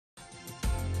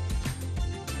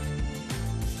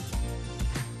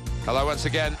Hello once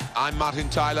again, I'm Martin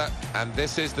Tyler, and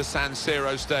this is the San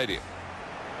Siro Stadium.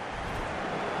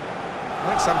 I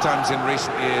think sometimes in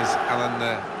recent years, Alan,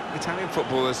 Italian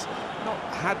football has not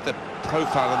had the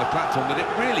profile and the platform that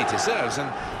it really deserves, and,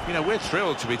 you know, we're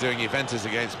thrilled to be doing Juventus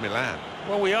against Milan.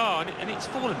 Well, we are, and it's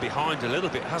fallen behind a little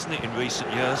bit, hasn't it, in recent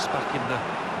years? Back in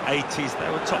the 80s, they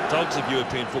were top dogs of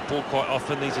European football quite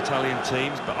often, these Italian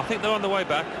teams, but I think they're on the way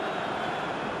back.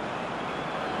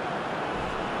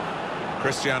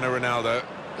 Cristiano Ronaldo,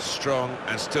 strong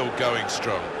and still going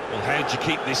strong. Well, how do you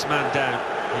keep this man down?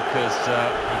 Because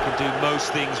he can do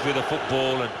most things with a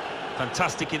football, and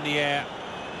fantastic in the air,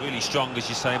 really strong, as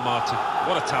you say, Martin.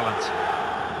 What a talent.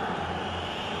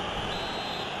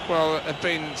 Well, there have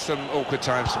been some awkward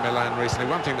times for Milan recently.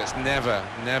 One thing that's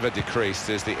never decreased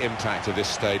is the impact of this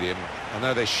stadium. I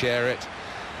know they share it,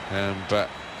 but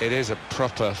it is a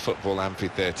proper football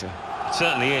amphitheatre. It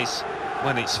certainly is,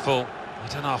 when it's full. I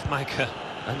don't half make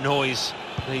a noise,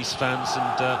 these fans,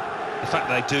 and the fact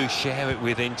they do share it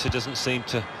with Inter doesn't seem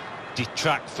to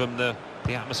detract from the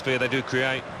atmosphere they do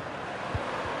create.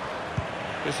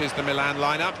 This is the Milan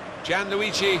lineup.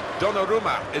 Gianluigi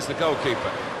Donnarumma is the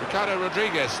goalkeeper. Ricardo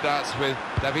Rodriguez starts with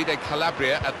Davide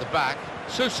Calabria at the back.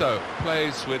 Suso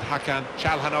plays with Hakan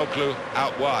Çalhanoğlu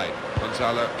out wide.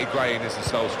 Gonzalo Higuain is the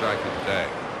sole striker today.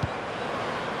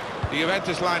 The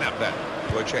Juventus lineup then.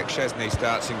 Wojciech Szczesny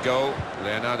starts in goal.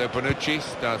 Leonardo Bonucci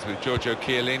starts with Giorgio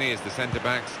Chiellini as the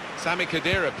centre-backs. Sami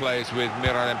Khedira plays with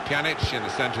Miralem Pjanic in the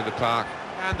centre of the park.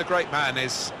 And the great man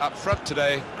is up front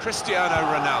today, Cristiano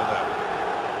Ronaldo.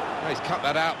 Oh, he's cut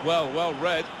that out well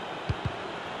read.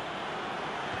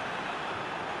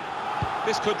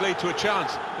 This could lead to a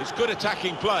chance. It's good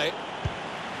attacking play.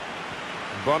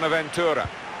 Bonaventura.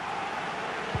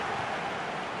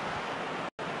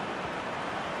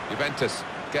 Juventus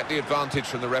get the advantage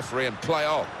from the referee and play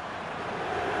on.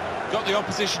 Got the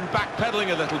opposition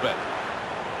backpedaling a little bit.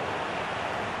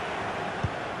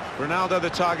 Ronaldo the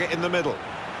target in the middle.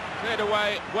 Cleared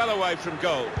away, well away from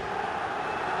goal.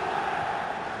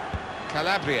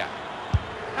 Calabria.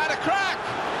 Had a crack!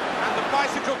 And the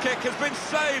bicycle kick has been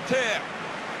saved here.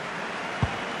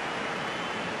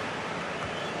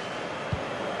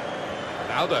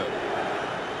 Ronaldo.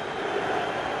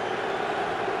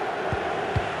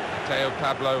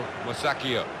 Pablo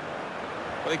Musacchio.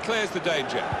 Well, he clears the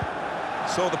danger.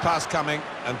 Saw the pass coming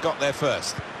and got there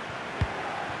first.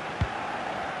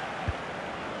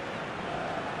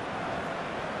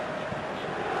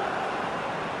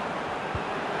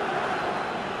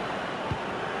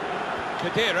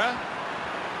 Khedira.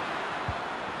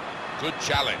 Good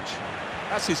challenge.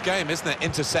 That's his game, isn't it?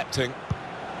 Intercepting.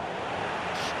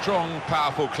 Strong,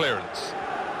 powerful clearance.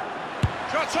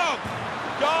 Shots on!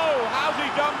 Goal! How's he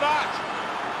done that?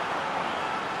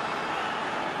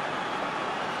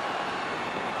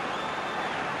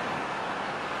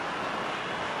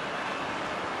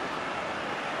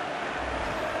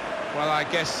 Well, I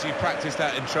guess you practice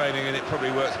that in training and it probably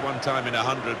works one time in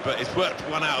 100, but it's worked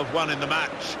 1 out of 1 in the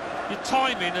match. Your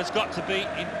timing has got to be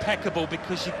impeccable,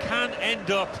 because you can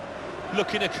end up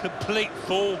looking a complete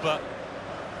fool, but,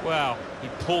 well, he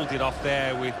pulled it off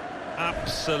there with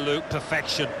absolute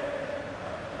perfection.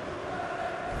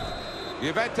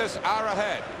 Juventus are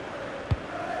ahead.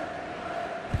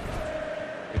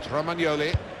 It's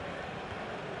Romagnoli.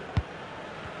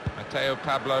 Matteo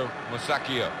Pablo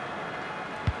Musacchio.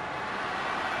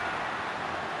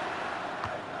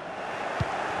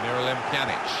 Miralem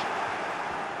Pjanic.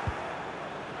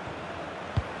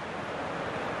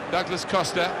 Douglas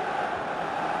Costa.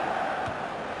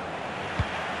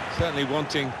 Certainly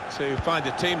wanting to find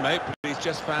a teammate, but he's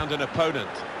just found an opponent.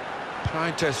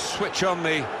 Trying to switch on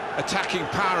the attacking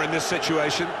power in this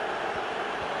situation.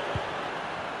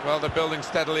 Well, they're building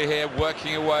steadily here,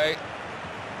 working away.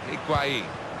 Higuain.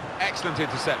 Excellent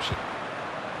interception.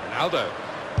 Ronaldo.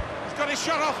 He's got his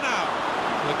shot off now.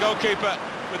 The goalkeeper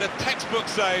with a textbook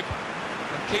save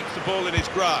and keeps the ball in his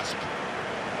grasp.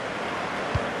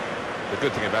 The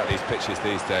good thing about these pitches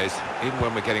these days, even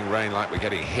when we're getting rain like we're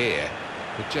getting here,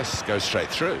 it just goes straight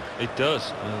through. It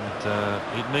does,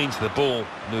 and it means the ball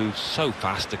moves so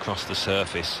fast across the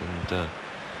surface, and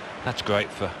that's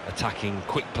great for attacking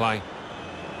quick play.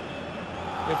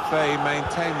 If they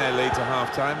maintain their lead to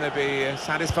half-time, they'll be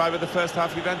satisfied with the first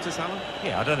half Juventus, Alan?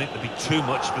 Yeah, I don't think there'll be too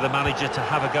much for the manager to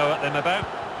have a go at them about.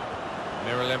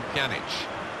 Miralem Pjanic.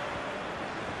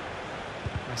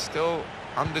 They're still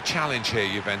under challenge here,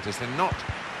 Juventus. They're not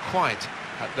quite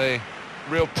at the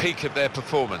real peak of their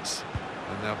performance,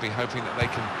 and they'll be hoping that they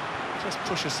can just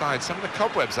push aside some of the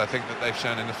cobwebs, I think, that they've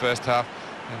shown in the first half.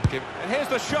 And here's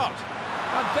the shot,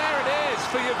 and there it is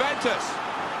for Juventus.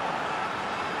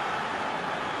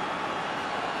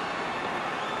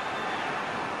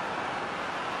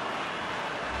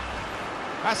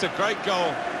 That's a great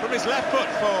goal from his left foot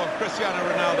for Cristiano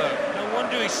Ronaldo. No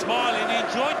wonder he's smiling, he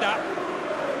enjoyed that.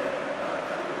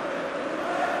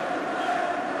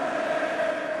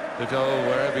 The goal,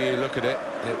 wherever you look at it,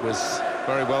 it was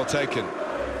very well taken.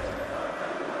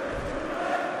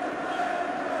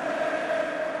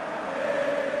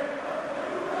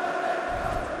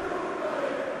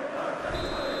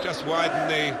 Just widen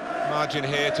the margin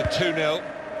here to 2-0.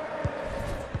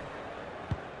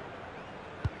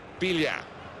 Biglia.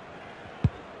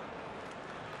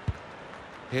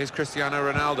 Here's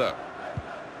Cristiano Ronaldo.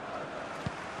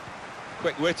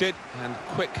 Quick-witted and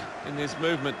quick in his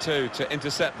movement too to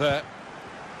intercept there.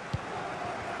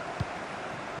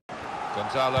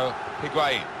 Gonzalo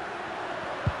Higuain.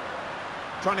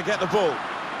 Trying to get the ball.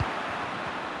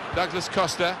 Douglas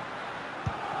Costa.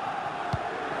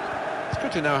 It's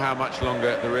good to know how much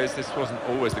longer there is. This wasn't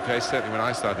always the case, certainly when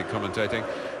I started commentating.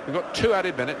 We've got 2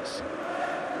 added minutes.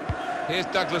 Here's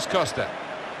Douglas Costa.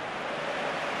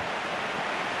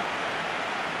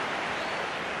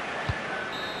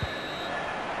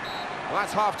 Well,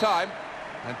 that's half-time,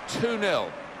 and 2-0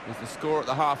 is the score at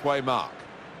the halfway mark.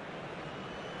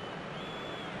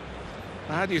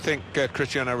 How do you think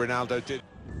Cristiano Ronaldo did?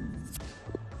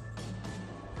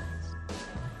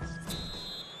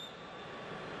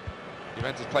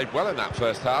 Juventus played well in that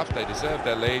first half. They deserved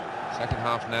their lead. Second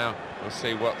half now, we'll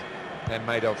see what they're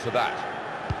made of for that.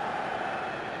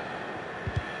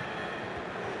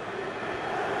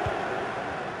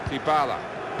 Dybala,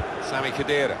 Sami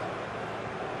Khedira,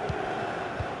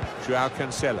 Joao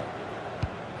Cancelo.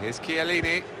 Here's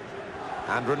Chiellini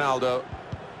and Ronaldo.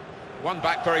 One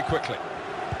back very quickly.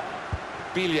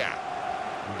 Biglia,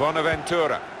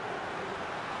 Bonaventura.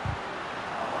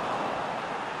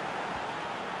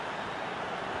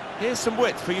 Here's some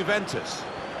width for Juventus.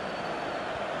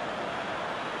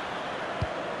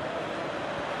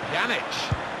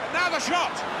 Pjanic, now the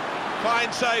shot!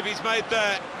 Fine save he's made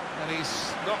there, and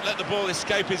he's not let the ball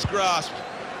escape his grasp.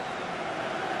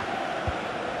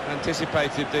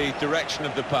 Anticipated the direction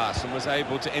of the pass and was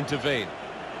able to intervene.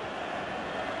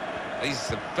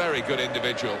 He's a very good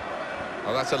individual.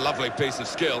 Oh, that's a lovely piece of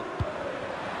skill.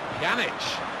 Pjanic.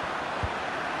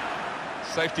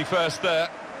 Safety first there.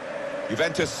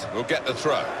 Juventus will get the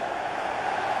throw.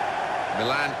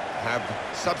 Milan have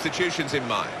substitutions in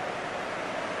mind.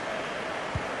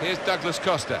 Here's Douglas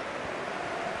Costa.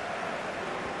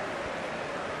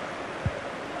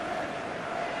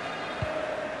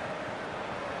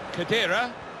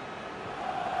 Khedira.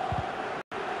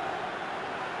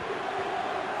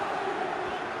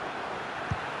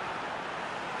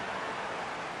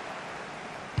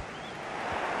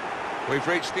 We've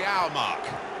reached the hour mark.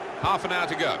 Half an hour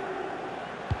to go.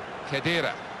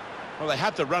 Khedira. Well, they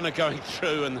had the runner going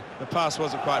through and the pass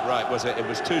wasn't quite right, was it? It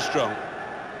was too strong.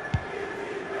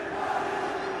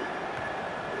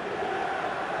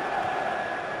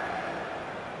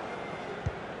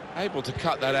 Able to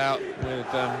cut that out with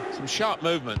some sharp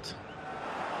movement.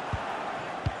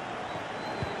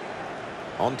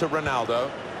 On to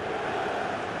Ronaldo.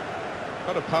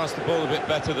 Got to pass the ball a bit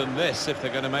better than this if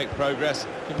they're going to make progress,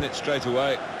 giving it straight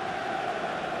away.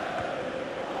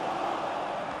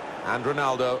 And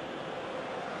Ronaldo.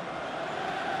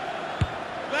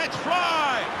 Let's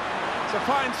fly! It's a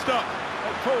fine stop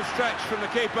at full stretch from the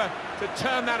keeper to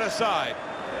turn that aside.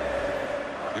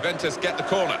 Juventus get the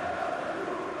corner.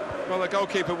 Well, the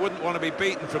goalkeeper wouldn't want to be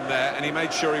beaten from there, and he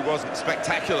made sure he wasn't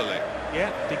spectacularly.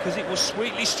 Yeah, because it was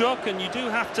sweetly struck, and you do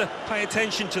have to pay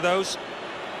attention to those.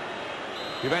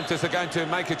 Juventus are going to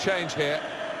make a change here.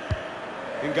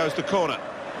 In goes the corner.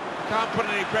 Can't put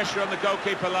any pressure on the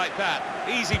goalkeeper like that.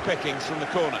 Easy pickings from the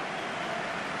corner.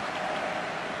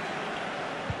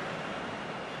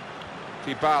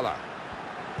 Dybala.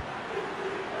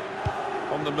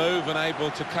 On the move and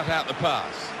able to cut out the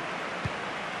pass.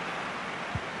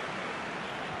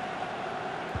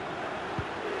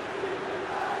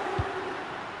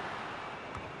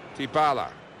 Dybala.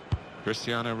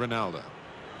 Cristiano Ronaldo.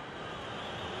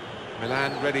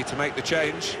 Milan ready to make the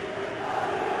change.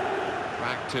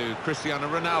 Back to Cristiano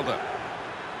Ronaldo.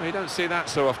 Well, you don't see that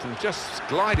so often, just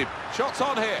glided. Shots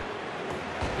on here.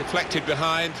 Deflected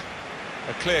behind.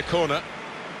 A clear corner.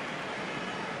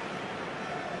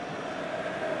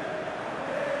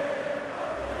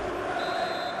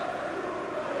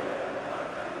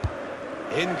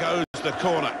 In goes the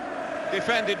corner.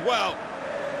 Defended well.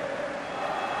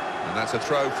 And that's a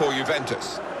throw for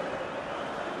Juventus.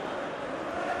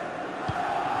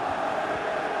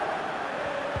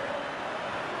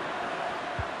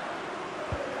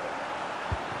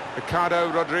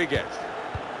 Ricardo Rodriguez.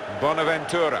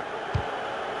 Bonaventura.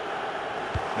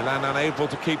 Milan unable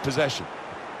to keep possession.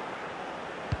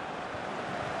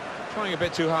 trying a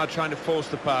bit too hard, trying to force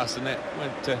the pass, and it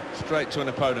went straight to an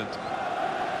opponent.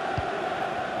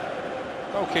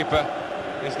 Goalkeeper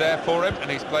is there for him,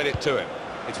 and he's played it to him.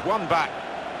 It's one back.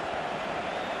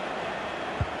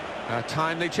 A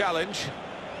timely challenge.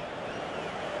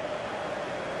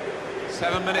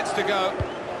 7 minutes to go.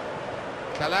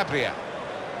 Calabria.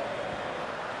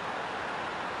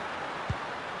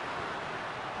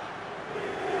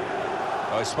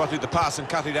 Oh, he spotted the pass and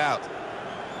cut it out.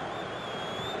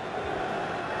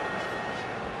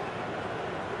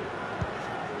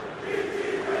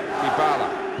 Dybala.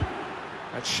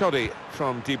 That's shoddy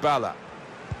from Dybala.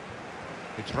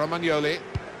 It's Romagnoli.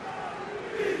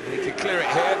 He can clear it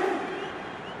here.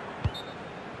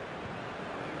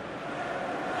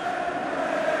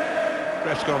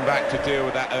 Ref's gone back to deal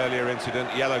with that earlier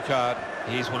incident, yellow card.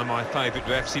 He's one of my favourite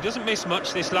refs. He doesn't miss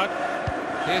much, this lad.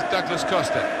 Here's Douglas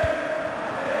Costa.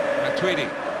 Matuidi.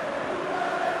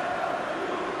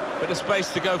 Bit of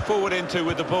space to go forward into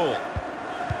with the ball.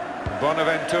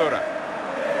 Bonaventura.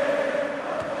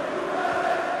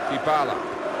 Dybala.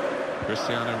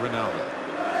 Cristiano Ronaldo.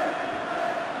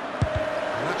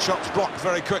 And that shot's blocked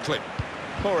very quickly.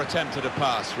 Poor attempt at a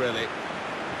pass, really.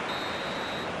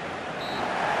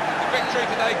 Victory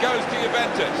today goes to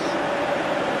Juventus.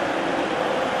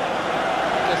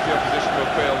 I guess the opposition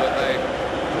will feel that they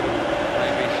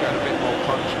maybe showed a bit more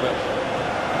punch, but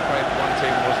I'm afraid one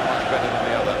team was much better than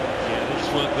the other. Yeah, they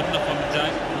just weren't good enough on the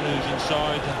day. Losing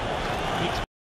side.